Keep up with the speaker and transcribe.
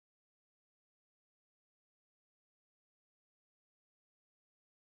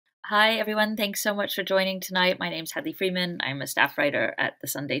Hi, everyone. Thanks so much for joining tonight. My name's Hadley Freeman. I'm a staff writer at the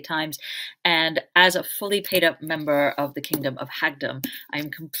Sunday Times. And as a fully paid up member of the Kingdom of Hagdom,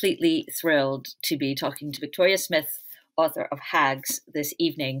 I'm completely thrilled to be talking to Victoria Smith, author of Hags, this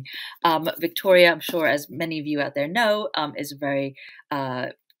evening. Victoria, I'm sure, as many of you out there know, is a very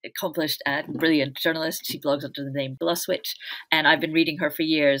accomplished and brilliant journalist. She blogs under the name Blusswitch, and I've been reading her for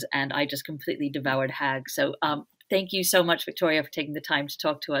years, and I just completely devoured Hags. So thank you so much, Victoria, for taking the time to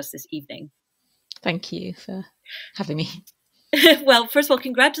talk to us this evening. Thank you for having me. Well, first of all,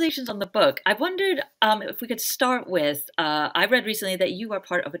 congratulations on the book. I wondered if we could start with I read recently that you are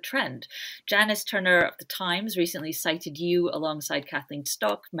part of a trend. Janice Turner of The Times recently cited you alongside Kathleen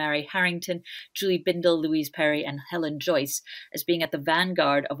Stock, Mary Harrington, Julie Bindel, Louise Perry, and Helen Joyce as being at the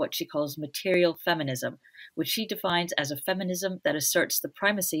vanguard of what she calls material feminism, which she defines as a feminism that asserts the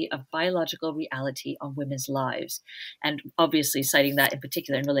primacy of biological reality on women's lives. And obviously, citing that in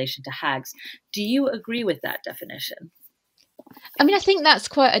particular in relation to hags. Do you agree with that definition? I mean, I think that's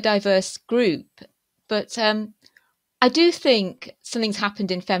quite a diverse group, but I do think something's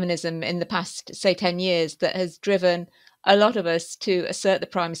happened in feminism in the past, say, 10 years that has driven a lot of us to assert the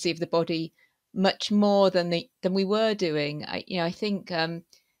primacy of the body much more than we were doing. I think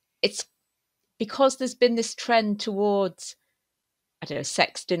it's because there's been this trend towards, I don't know,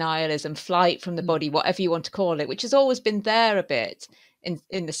 sex denialism, flight from the body, whatever you want to call it, which has always been there a bit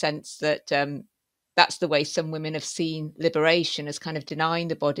in the sense that that's the way some women have seen liberation, as kind of denying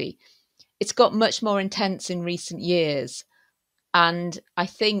the body. It's got much more intense in recent years. And I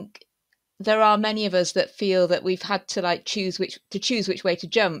think there are many of us that feel that we've had to choose which way to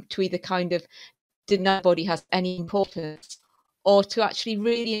jump, to either kind of deny the body has any importance, or to actually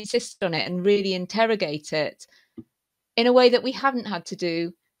really insist on it and really interrogate it in a way that we haven't had to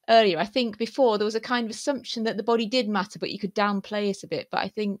do earlier. I think before there was a kind of assumption that the body did matter, but you could downplay it a bit. But I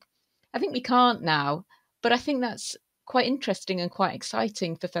think we can't now. But I think that's quite interesting and quite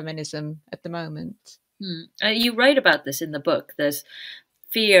exciting for feminism at the moment. You write about this in the book. There's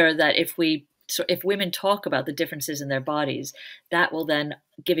fear that if women talk about the differences in their bodies, that will then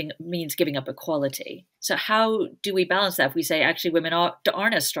means giving up equality. So how do we balance that? If we say actually women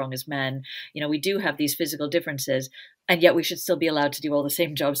aren't as strong as men, we do have these physical differences, and yet we should still be allowed to do all the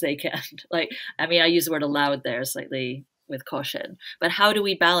same jobs they can. I use the word allowed there slightly with caution, but how do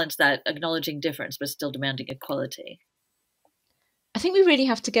we balance that acknowledging difference but still demanding equality? I think we really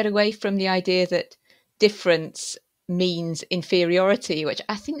have to get away from the idea that difference means inferiority, which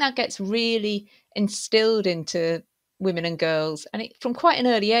I think that gets really instilled into women and girls, and from quite an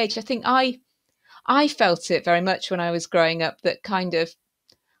early age. I think I felt it very much when I was growing up, that kind of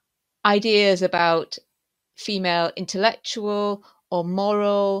ideas about female intellectual or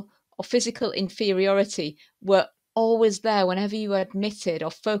moral or physical inferiority were always there whenever you admitted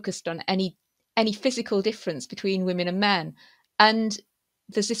or focused on any physical difference between women and men. And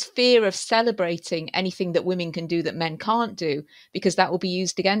there's this fear of celebrating anything that women can do that men can't do, because that will be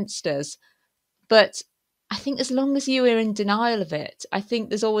used against us. But I think as long as you are in denial of it, I think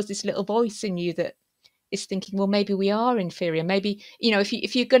there's always this little voice in you that is thinking, well, maybe we are inferior. Maybe,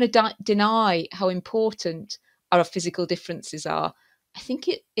 if you're going to deny how important our physical differences are, I think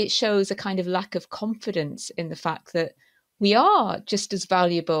it shows a kind of lack of confidence in the fact that we are just as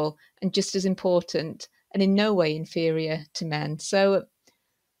valuable and just as important and in no way inferior to men. So,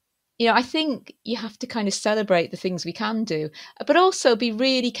 I think you have to kind of celebrate the things we can do, but also be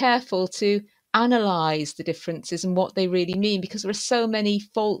really careful to analyze the differences and what they really mean, because there are so many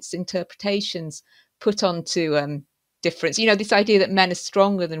false interpretations put onto difference. This idea that men are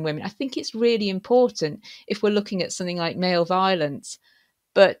stronger than women. I think it's really important if we're looking at something like male violence,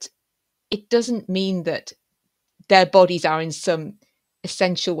 but it doesn't mean that their bodies are in some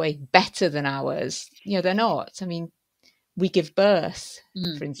essential way better than ours. They're not. I mean, we give birth,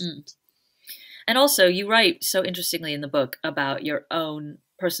 for instance. And also, you write so interestingly in the book about your own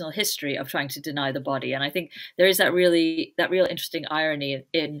personal history of trying to deny the body. And I think there is that real interesting irony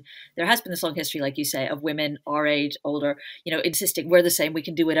in there has been this long history, like you say, of women our age, older, insisting we're the same, we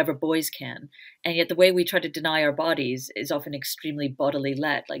can do whatever boys can. And yet the way we try to deny our bodies is often extremely bodily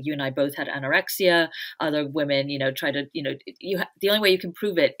led. Like you and I both had anorexia. Other women, try to, the only way you can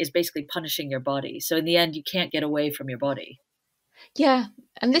prove it is basically punishing your body. So in the end, you can't get away from your body. Yeah.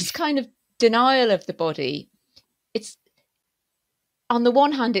 And this kind of denial of the body, it's, on the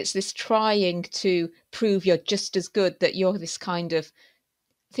one hand, it's this trying to prove you're just as good, that you're this kind of,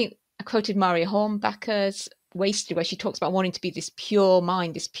 I think I quoted Maria Hornbacker's Wasted, where she talks about wanting to be this pure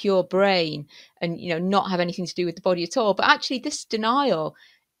mind, this pure brain, and not have anything to do with the body at all. But actually, this denial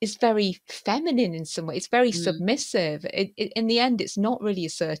is very feminine in some way. It's very submissive. In the end, it's not really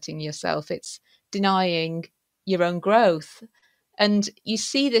asserting yourself. It's denying your own growth. And you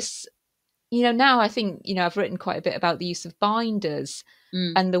see this, now I think, I've written quite a bit about the use of binders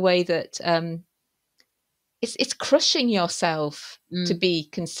and the way that it's crushing yourself to be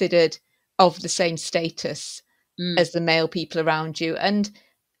considered of the same status as the male people around you. And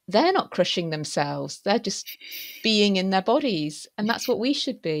they're not crushing themselves. They're just being in their bodies. And that's what we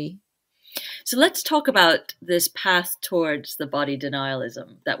should be. So let's talk about this path towards the body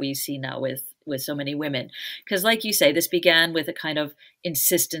denialism that we see now with so many women. Because like you say, this began with a kind of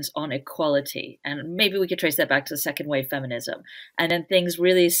insistence on equality. And maybe we could trace that back to the second wave feminism. And then things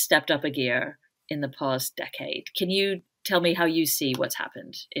really stepped up a gear in the past decade. Can you tell me how you see what's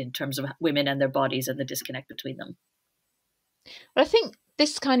happened in terms of women and their bodies and the disconnect between them? Well, I think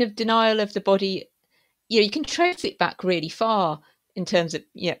this kind of denial of the body, you can trace it back really far in terms of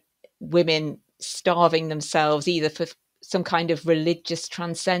women starving themselves either for some kind of religious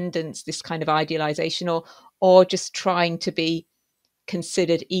transcendence, this kind of idealization, or just trying to be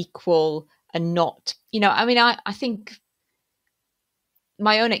considered equal and not, I think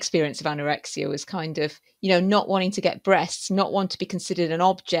my own experience of anorexia was kind of, not wanting to get breasts, not want to be considered an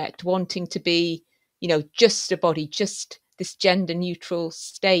object, wanting to be, just a body, just this gender neutral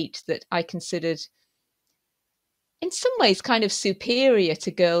state that I considered in some ways kind of superior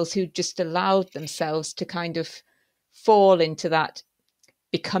to girls who just allowed themselves to kind of fall into that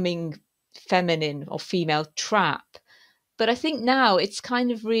becoming feminine or female trap. But I think now it's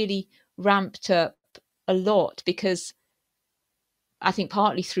kind of really ramped up a lot because I think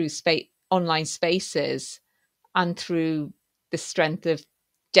partly through online spaces and through the strength of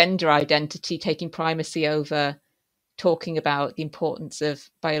gender identity taking primacy over talking about the importance of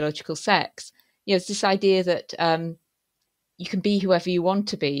biological sex. It's this idea that you can be whoever you want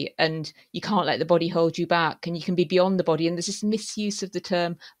to be and you can't let the body hold you back and you can be beyond the body. And there's this misuse of the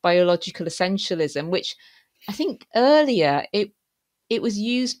term biological essentialism, which I think earlier it was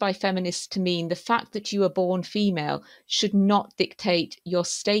used by feminists to mean the fact that you are born female should not dictate your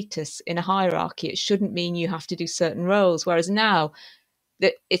status in a hierarchy. It shouldn't mean you have to do certain roles. Whereas now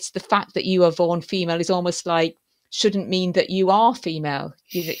that it's the fact that you are born female is almost like shouldn't mean that you are female.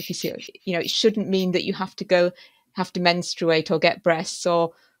 If you see, it shouldn't mean that you have to menstruate or get breasts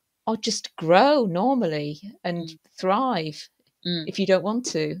or just grow normally and thrive if you don't want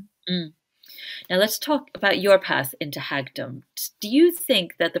to. Now let's talk about your path into hagdom. Do you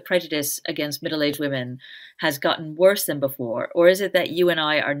think that the prejudice against middle-aged women has gotten worse than before, or is it that you and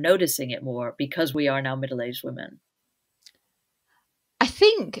I are noticing it more because we are now middle-aged women? I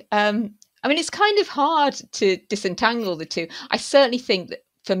think, it's kind of hard to disentangle the two. I certainly think that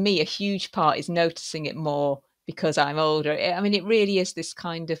for me, a huge part is noticing it more because I'm older. It really is this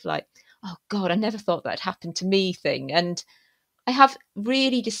kind of like, oh God, I never thought that happened to me thing. And I have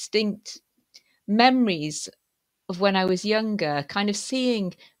really distinct memories of when I was younger, kind of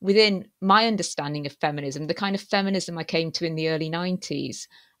seeing within my understanding of feminism, the kind of feminism I came to in the early 90s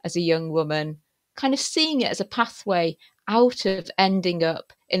as a young woman, kind of seeing it as a pathway out of ending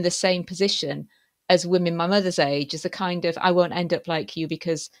up in the same position as women my mother's age, as a kind of, I won't end up like you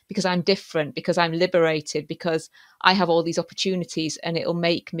because I'm different, because I'm liberated, because I have all these opportunities and it'll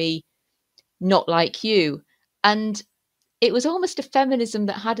make me not like you. And it was almost a feminism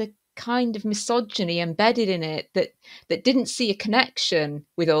that had a kind of misogyny embedded in it that didn't see a connection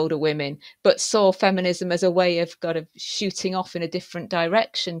with older women, but saw feminism as a way of kind of shooting off in a different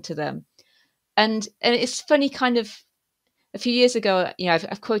direction to them. And it's funny, kind of a few years ago,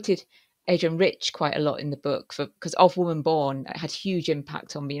 I've quoted Adrian Rich quite a lot in the book because Of Woman Born had huge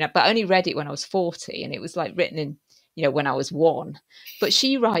impact on me, but I only read it when I was 40 and it was like written in, when I was 1. But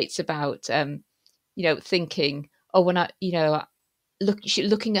she writes about, thinking, oh, when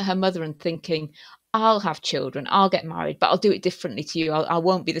looking at her mother and thinking, I'll have children, I'll get married, but I'll do it differently to you. I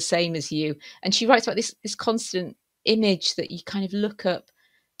won't be the same as you. And she writes about this constant image that you kind of look up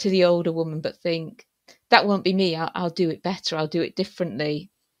to the older woman, but think, that won't be me. I'll do it better. I'll do it differently.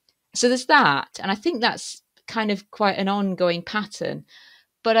 So there's that. And I think that's kind of quite an ongoing pattern.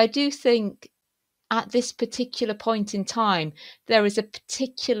 But I do think at this particular point in time, there is a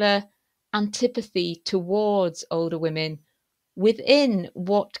particular antipathy towards older women within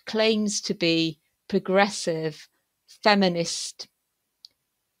what claims to be progressive feminist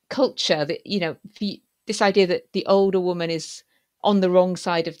culture. That this idea that the older woman is on the wrong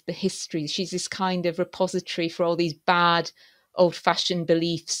side of the history. She's this kind of repository for all these bad old-fashioned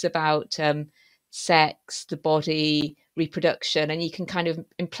beliefs about sex, the body, reproduction, and you can kind of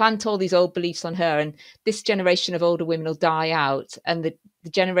implant all these old beliefs on her, and this generation of older women will die out, and the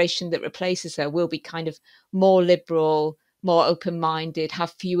generation that replaces her will be kind of more liberal, more open-minded,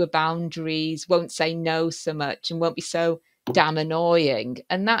 have fewer boundaries, won't say no so much, and won't be so damn annoying.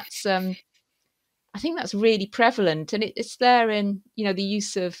 And that's I think that's really prevalent, and it's there in, you know, the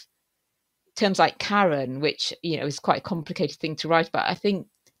use of terms like Karen, which, you know, is quite a complicated thing to write about. I think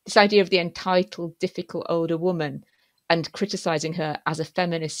this idea of the entitled, difficult older woman and criticizing her as a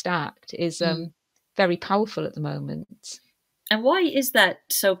feminist act is very powerful at the moment. And why is that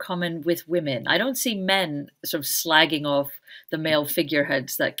so common with women? I don't see men sort of slagging off the male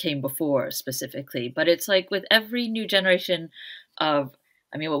figureheads that came before specifically, but it's like with every new generation of,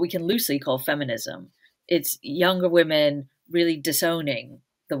 I mean, what we can loosely call feminism, it's younger women really disowning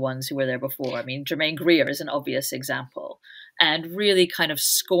the ones who were there before. I mean, Germaine Greer is an obvious example, and really kind of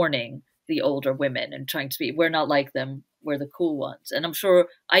scorning the older women and trying to be, we're not like them, we're the cool ones. And I'm sure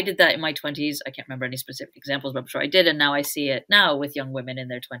I did that in my 20s. I can't remember any specific examples, but I'm sure I did. And now I see it now with young women in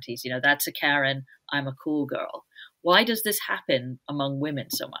their 20s. You know, that's a Karen, I'm a cool girl. Why does this happen among women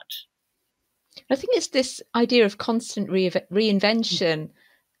so much? I think it's this idea of constant reinvention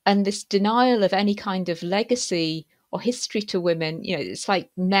and this denial of any kind of legacy or history to women. You know, it's like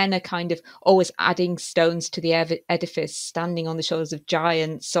men are kind of always adding stones to the edifice, standing on the shoulders of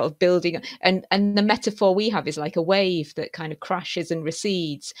giants, sort of building. And the metaphor we have is like a wave that kind of crashes and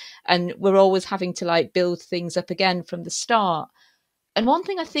recedes, and we're always having to like build things up again from the start. And one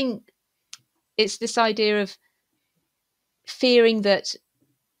thing I think, it's this idea of fearing that,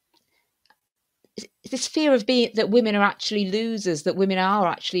 this fear of being, that women are actually losers, that women are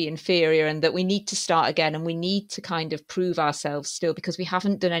actually inferior, and that we need to start again, and we need to kind of prove ourselves still because we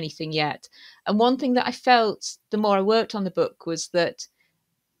haven't done anything yet. And one thing that I felt the more I worked on the book was that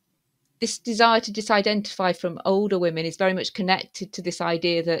this desire to disidentify from older women is very much connected to this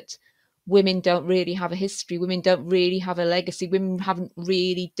idea that women don't really have a history, women don't really have a legacy, women haven't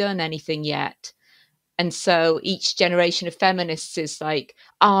really done anything yet. And so each generation of feminists is like,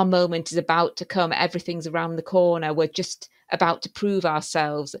 our moment is about to come, everything's around the corner, we're just about to prove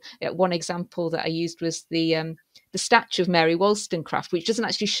ourselves. One example that I used was the statue of Mary Wollstonecraft, which doesn't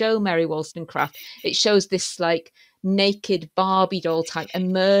actually show Mary Wollstonecraft. It shows this like naked Barbie doll type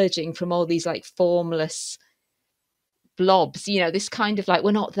emerging from all these like formless blobs, you know, this kind of like,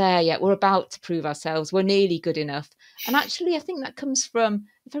 we're not there yet, we're about to prove ourselves, we're nearly good enough. And actually I think that comes from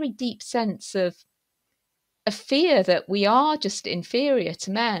a very deep sense of a fear that we are just inferior to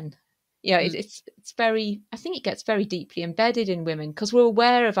men. You know, it's very, I think it gets very deeply embedded in women because we're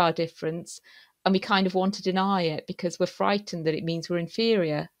aware of our difference and we kind of want to deny it because we're frightened that it means we're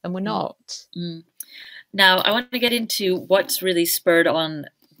inferior, and we're not. Now, I want to get into what's really spurred on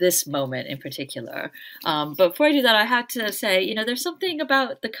this moment in particular. But before I do that, I had to say, you know, there's something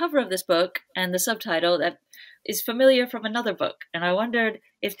about the cover of this book and the subtitle that is familiar from another book. And I wondered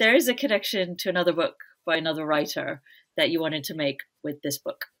if there is a connection to another book by another writer that you wanted to make with this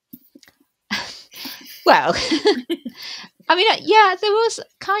book. Well, I mean, yeah, there was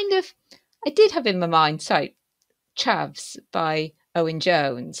kind of, I did have in my mind, sorry, Chavs by Owen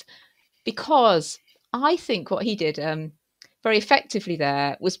Jones, because I think what he did very effectively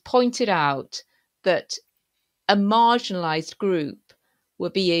there was pointed out that a marginalized group were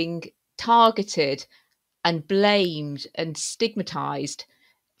being targeted and blamed and stigmatized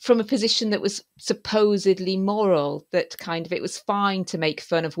from a position that was supposedly moral, that kind of, it was fine to make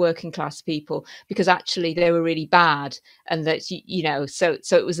fun of working class people because actually they were really bad, and that, you know, so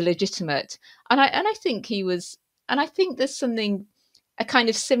it was legitimate. And I think he was, and I think there's something a kind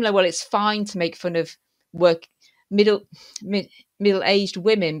of similar, well, it's fine to make fun of middle-aged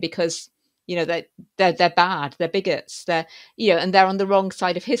women because, you know, they're bad, they're bigots, they're, you know, and they're on the wrong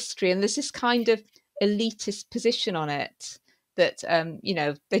side of history, and there's this kind of elitist position on it that you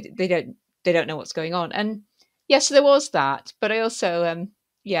know, they don't know what's going on. And yes, there was that, but I also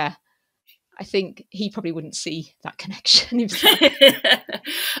yeah, I think he probably wouldn't see that connection himself.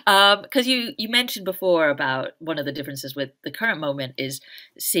 Because you mentioned before about one of the differences with the current moment is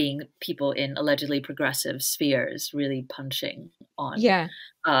seeing people in allegedly progressive spheres really punching on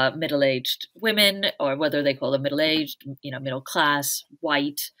middle-aged women, or whether they call them middle-aged, you know, middle class,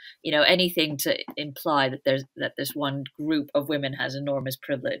 white, you know, anything to imply that this one group of women has enormous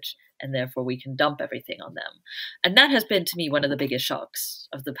privilege and therefore we can dump everything on them. And that has been to me one of the biggest shocks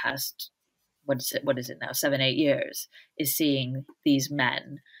of the past, what is it now, 7-8 years, is seeing these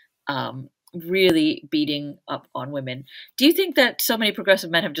men really beating up on women. Do you think that so many progressive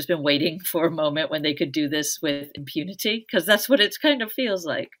men have just been waiting for a moment when they could do this with impunity? Because that's what it kind of feels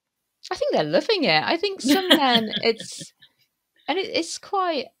like. I think they're loving it. I think some men, it's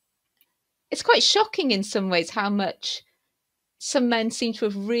quite shocking in some ways how much some men seem to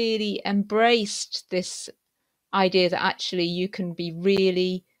have really embraced this idea that actually you can be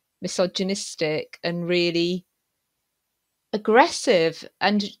really misogynistic and really aggressive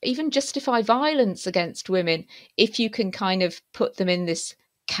and even justify violence against women if you can kind of put them in this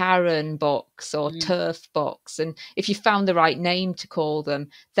Karen box or Mm, turf box. And if you found the right name to call them,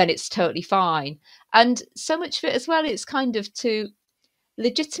 then it's totally fine. And so much of it as well, it's kind of to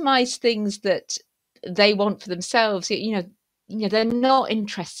legitimize things that they want for themselves. They're not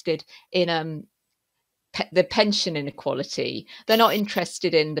interested in the pension inequality. They're not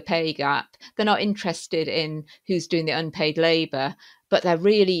interested in the pay gap. They're not interested in who's doing the unpaid labor, but they're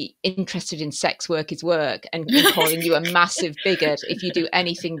really interested in sex work is work and in calling you a massive bigot if you do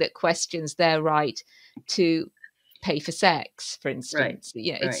anything that questions their right to pay for sex, for right, instance.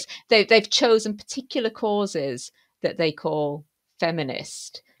 right. They've chosen particular causes that they call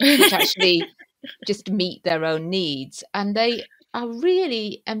feminist, which actually just meet their own needs, and they are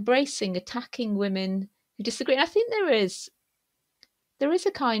really embracing attacking women who disagree. And I think there is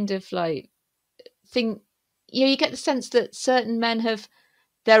a kind of like thing, you get the sense that certain men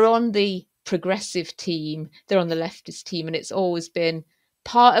they're on the progressive team, they're on the leftist team, and it's always been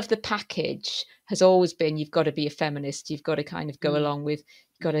part of the package has always been you've got to be a feminist, you've got to kind of go Mm, along with,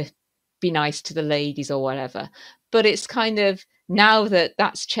 you've got to be nice to the ladies or whatever. But it's kind of now that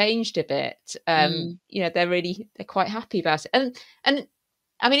that's changed a bit, mm, they're quite happy about it. And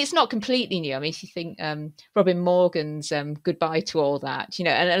I mean, it's not completely new. I mean, if you think Robin Morgan's Goodbye to All That, and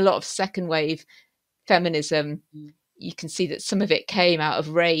a lot of second wave feminism, mm, you can see that some of it came out of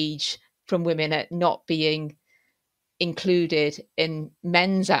rage from women at not being included in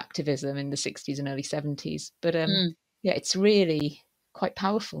men's activism in the 60s and early 70s. But mm. yeah, it's really quite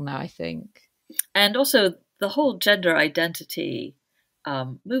powerful now, I think. And also, the whole gender identity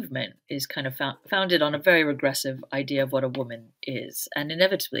movement is kind of founded on a very regressive idea of what a woman is. And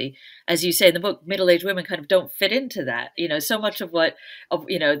inevitably, as you say in the book, middle-aged women kind of don't fit into that. So much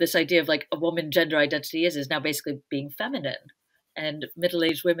this idea of like a woman gender identity is now basically being feminine. And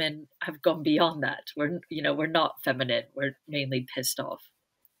middle-aged women have gone beyond that. We're not feminine. We're mainly pissed off.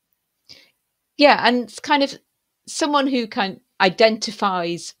 Yeah, and it's kind of someone who kind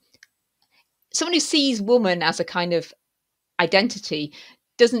identifies, someone who sees woman as a kind of identity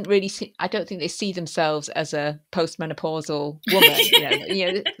doesn't really see, I don't think they see themselves as a postmenopausal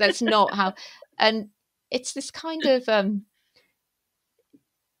woman. That's not how. And it's this kind of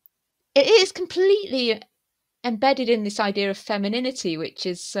it is completely embedded in this idea of femininity, which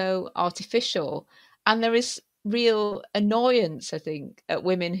is so artificial. And there is real annoyance, I think, at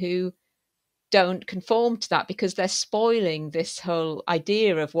women who don't conform to that because they're spoiling this whole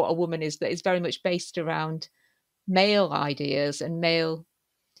idea of what a woman is that is very much based around male ideas and male.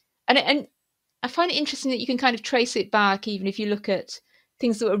 And I find it interesting that you can kind of trace it back, even if you look at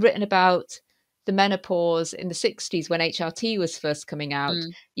things that were written about the menopause in the 60s when HRT was first coming out.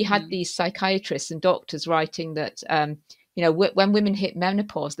 Mm, You had mm, these psychiatrists and doctors writing that, when women hit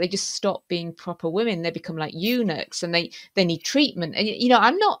menopause, they just stop being proper women. They become like eunuchs and they need treatment. And,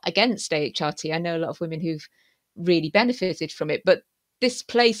 I'm not against HRT. I know a lot of women who've really benefited from it, but this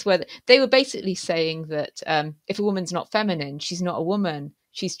place where they were basically saying that if a woman's not feminine, she's not a woman.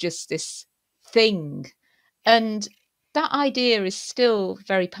 She's just this thing. And that idea is still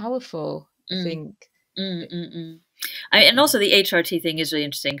very powerful, I mm, think. mm, mm, mm. And also the HRT thing is really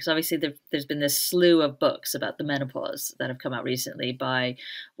interesting because obviously there's been this slew of books about the menopause that have come out recently by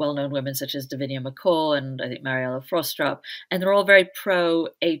well-known women such as Davinia McCall and I think Mariella Frostrup, and they're all very pro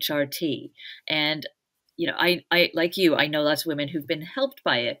HRT. And I like you, I know lots of women who've been helped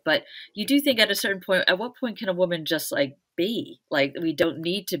by it, but you do think at a certain point, at what point can a woman just like be like we don't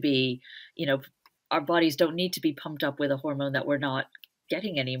need to be, you know, our bodies don't need to be pumped up with a hormone that we're not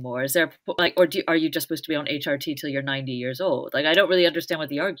getting anymore? Is there like, or are you just supposed to be on HRT till you're 90 years old? Like, I don't really understand what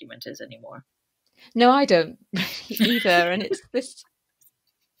the argument is anymore. No, I don't either. And it's this,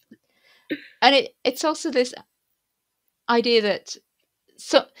 and it's also this idea that,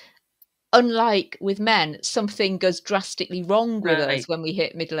 so unlike with men, something goes drastically wrong with us Right, when we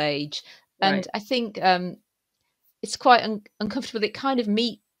hit middle age. And right. I think it's quite uncomfortable.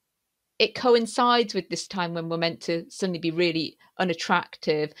 It coincides with this time when we're meant to suddenly be really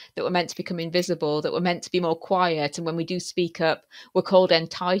unattractive, that we're meant to become invisible, that we're meant to be more quiet. And when we do speak up, we're called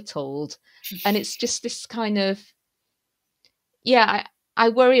entitled. And it's just this kind of, yeah, I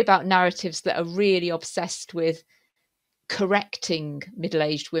worry about narratives that are really obsessed with correcting middle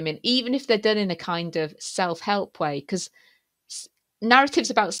aged women, even if they're done in a kind of self help way. Because narratives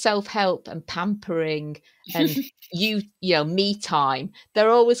about self-help and pampering and me time, they're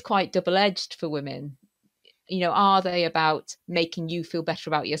always quite double-edged for women. Are they about making you feel better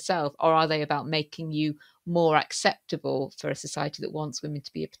about yourself, or are they about making you more acceptable for a society that wants women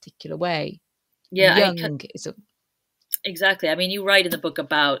to be a particular way? And Yeah, young is a exactly. I mean, you write in the book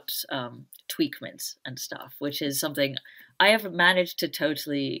about tweakments and stuff, which is something I have managed to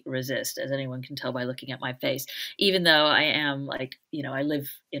totally resist, as anyone can tell by looking at my face. Even though I am like, I live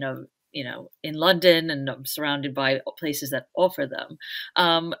in London and I'm surrounded by places that offer them.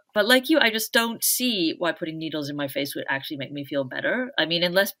 But like you, I just don't see why putting needles in my face would actually make me feel better. I mean,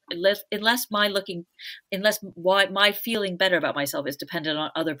 unless why my feeling better about myself is dependent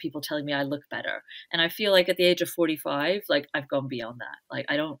on other people telling me I look better. And I feel like at the age of 45, like I've gone beyond that. Like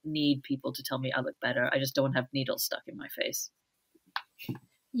I don't need people to tell me I look better. I just don't have needles stuck in my face.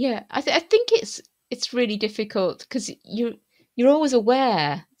 Yeah, I think it's really difficult because you're always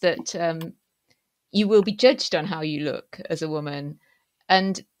aware that you will be judged on how you look as a woman,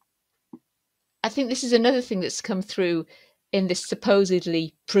 and I think this is another thing that's come through in this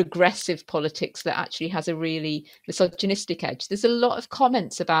supposedly progressive politics that actually has a really misogynistic edge. There's a lot of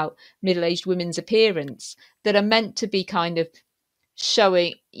comments about middle-aged women's appearance that are meant to be kind of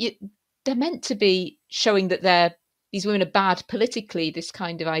showing they're meant to be showing that these women are bad politically. This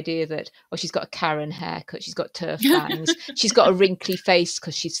kind of idea that, oh, she's got a Karen haircut, she's got turf bangs, she's got a wrinkly face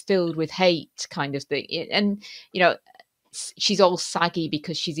because she's filled with hate, kind of thing. And she's all saggy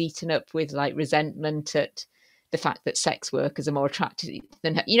because she's eaten up with like resentment at the fact that sex workers are more attractive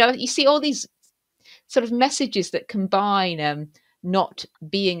than her. You see all these sort of messages that combine not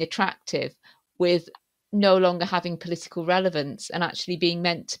being attractive with no longer having political relevance and actually being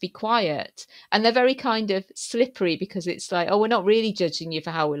meant to be quiet. And they're very kind of slippery because it's like, oh, we're not really judging you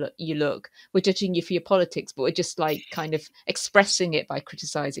for how you look. We're judging you for your politics, but we're just like kind of expressing it by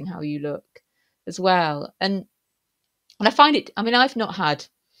criticizing how you look as well. And I find it, I mean, I've not had,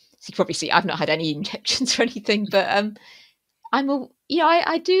 so you probably see, I've not had any injections or anything, but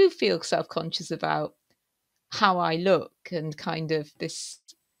I do feel self-conscious about how I look and kind of this,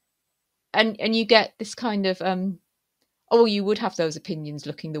 and you get this kind of oh, you would have those opinions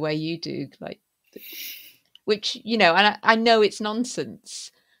looking the way you do, like, which and I know it's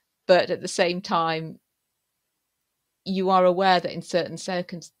nonsense, but at the same time you are aware that in certain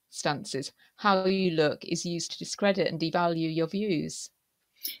circumstances how you look is used to discredit and devalue your views.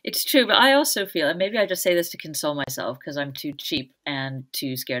 It's true, but I also feel, and maybe I just say this to console myself because I'm too cheap and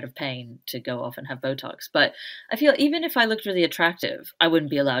too scared of pain to go off and have Botox, but I feel even if I looked really attractive, I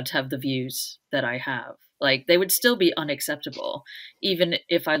wouldn't be allowed to have the views that I have. Like, they would still be unacceptable, even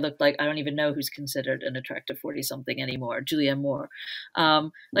if I looked like I don't even know who's considered an attractive 40-something anymore, Julianne Moore.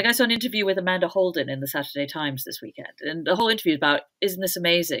 Like, I saw an interview with Amanda Holden in the Saturday Times this weekend, and the whole interview is about, isn't this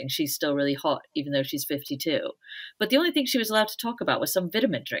amazing? She's still really hot, even though she's 52. But the only thing she was allowed to talk about was some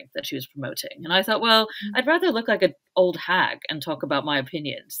vitamin drink that she was promoting. And I thought, well, I'd rather look like an old hag and talk about my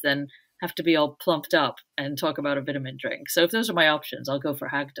opinions than have to be all plumped up and talk about a vitamin drink. So if those are my options, I'll go for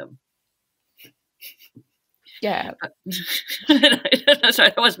hagdom. Yeah. Sorry,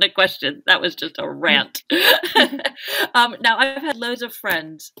 that wasn't a question. That was just a rant. Now, I've had loads of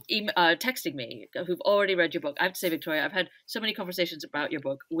friends texting me who've already read your book. I have to say, Victoria, I've had so many conversations about your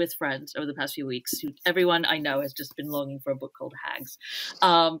book with friends over the past few weeks. Everyone I know has just been longing for a book called Hags.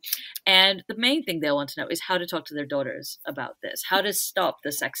 And the main thing they'll want to know is how to talk to their daughters about this, how to stop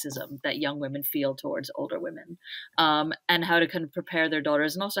the sexism that young women feel towards older women, and how to kind of prepare their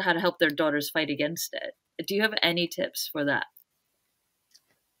daughters and also how to help their daughters fight against it. Do you have any tips for that?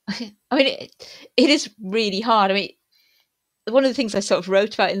 I mean, it is really hard. I mean, one of the things I sort of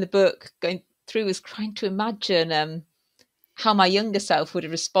wrote about in the book going through was trying to imagine how my younger self would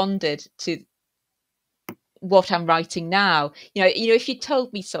have responded to what I'm writing now. If you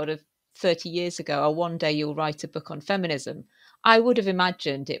told me sort of 30 years ago, or one day you'll write a book on feminism, I would have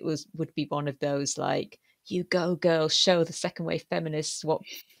imagined it would be one of those like, you go girls, show the second wave feminists what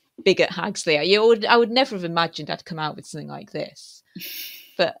bigot hags they are. I would never have imagined I'd come out with something like this.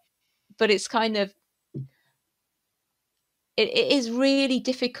 But it's kind of, it is really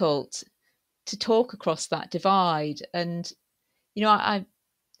difficult to talk across that divide. And I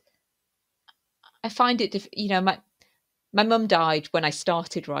find it my mum died when I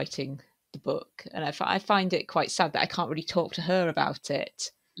started writing the book, and I find it quite sad that I can't really talk to her about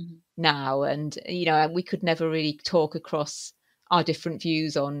it now. And we could never really talk across our different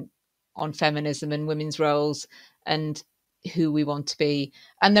views on feminism and women's roles and who we want to be.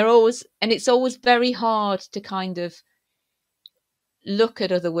 And it's always very hard to kind of look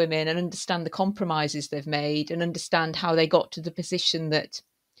at other women and understand the compromises they've made and understand how they got to the position that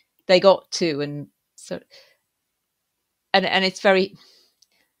they got to. And so, and it's very,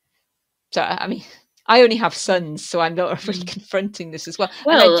 so I mean, I only have sons, so I'm not really confronting this as well.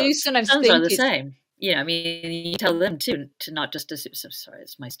 And I Well, do sometimes sons are think the it's, same. You know, I mean, you tell them to not just assume. Sorry,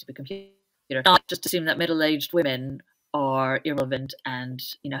 it's my stupid computer. Not just assume that middle-aged women are irrelevant and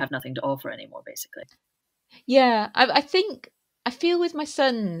have nothing to offer anymore. Basically, yeah, I think, I feel with my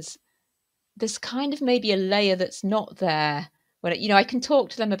sons, there's kind of maybe a layer that's not there when I can talk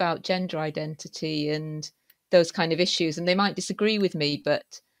to them about gender identity and those kind of issues, and they might disagree with me,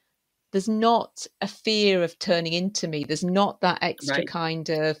 but there's not a fear of turning into me. There's not that extra right? kind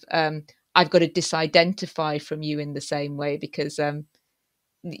of I've got to disidentify from you in the same way, because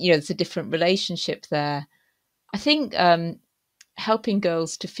it's a different relationship there. I think helping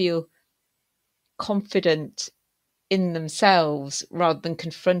girls to feel confident in themselves rather than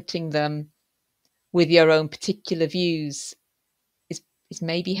confronting them with your own particular views is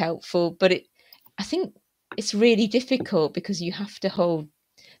maybe helpful, but I think it's really difficult, because you have to hold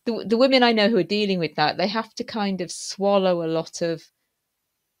the women I know who are dealing with that, they have to kind of swallow a lot of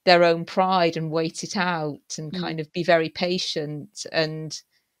their own pride and wait it out and Mm. kind of be very patient and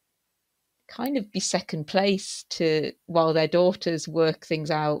kind of be second place to while their daughters work things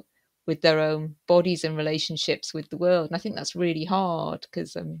out with their own bodies and relationships with the world. And I think that's really hard,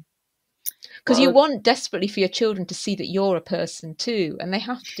 because you Well, want desperately for your children to see that you're a person too, and they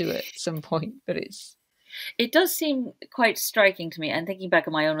have to at some point. But it does seem quite striking to me, and thinking back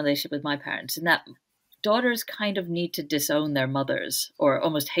on my own relationship with my parents, in that daughters kind of need to disown their mothers or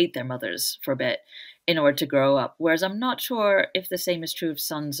almost hate their mothers for a bit in order to grow up. Whereas I'm not sure if the same is true of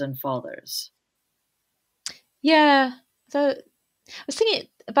sons and fathers. yeah. So I was thinking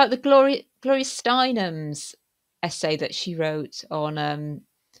about the Gloria Steinem's essay that she wrote on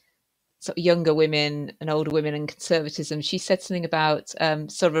sort of younger women and older women and conservatism. She said something about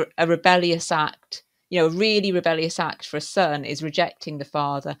sort of a rebellious act. A really rebellious act for a son is rejecting the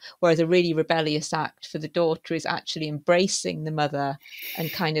father, whereas a really rebellious act for the daughter is actually embracing the mother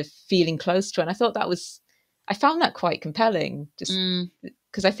and kind of feeling close to her. And I found that quite compelling, just Mm.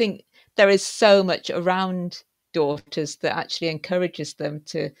 because I think there is so much around daughters that actually encourages them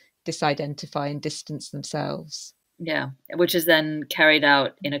to disidentify and distance themselves. Yeah, which is then carried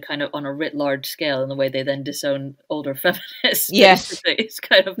out in a kind of on a writ large scale in the way they then disown older feminists, Yes. basically. It's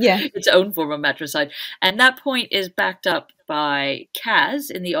kind of Yeah. its own form of matricide. And that point is backed up by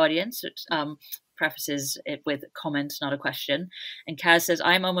Kaz in the audience, which prefaces it with a comment, not a question. And Kaz says,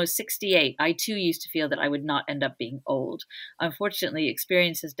 I'm almost 68. I too used to feel that I would not end up being old. Unfortunately,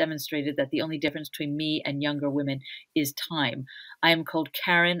 experience has demonstrated that the only difference between me and younger women is time. I am called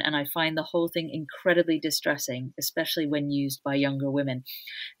Karen, and I find the whole thing incredibly distressing, especially when used by younger women.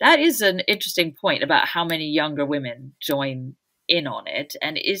 That is an interesting point about how many younger women join in on it.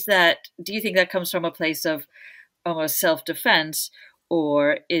 And do you think that comes from a place of almost self-defense,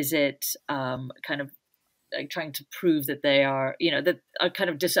 or is it kind of like trying to prove that they are, that are kind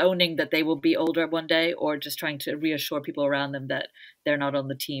of disowning that they will be older one day, or just trying to reassure people around them that they're not on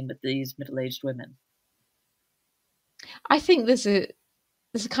the team with these middle-aged women? I think there's a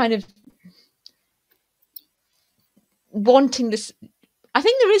kind of wanting this. I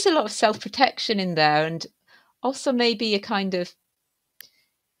think there is a lot of self-protection in there, and also maybe a kind of,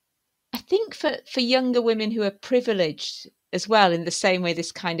 I think for younger women who are privileged as well, in the same way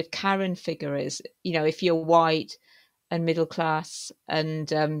this kind of Karen figure is, if you're white and middle class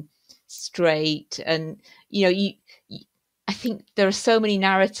and straight, and you I think there are so many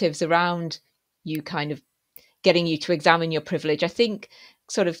narratives around you kind of getting you to examine your privilege. I think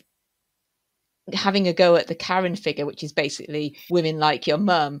sort of having a go at the Karen figure, which is basically women like your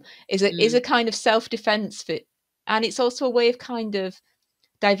mum, is a kind of self-defense for, and it's also a way of kind of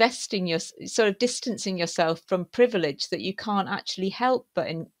divesting your, sort of distancing yourself from privilege that you can't actually help but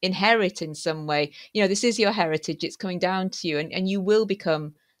inherit in some way. This is your heritage, it's coming down to you, and you will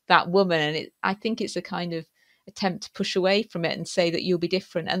become that woman. And I think it's a kind of attempt to push away from it and say that you'll be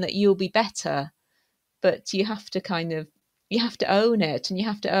different and that you'll be better, but you have to own it, and you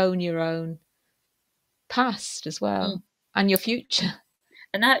have to own your own past as Mm. well, and your future.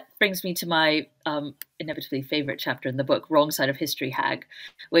 And that brings me to my inevitably favorite chapter in the book, Wrong Side of History Hag,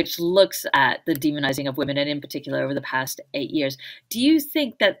 which looks at the demonizing of women, and in particular over the past 8 years. Do you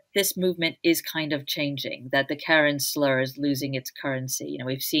think that this movement is kind of changing, that the Karen slur is losing its currency?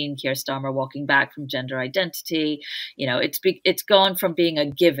 We've seen Keir Starmer walking back from gender identity. It's gone from being a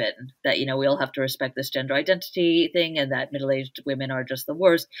given that, we all have to respect this gender identity thing and that middle-aged women are just the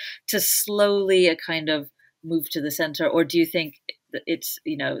worst, to slowly a kind of move to the center? Or do you think it's,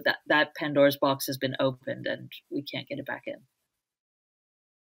 that Pandora's box has been opened and we can't get it back in.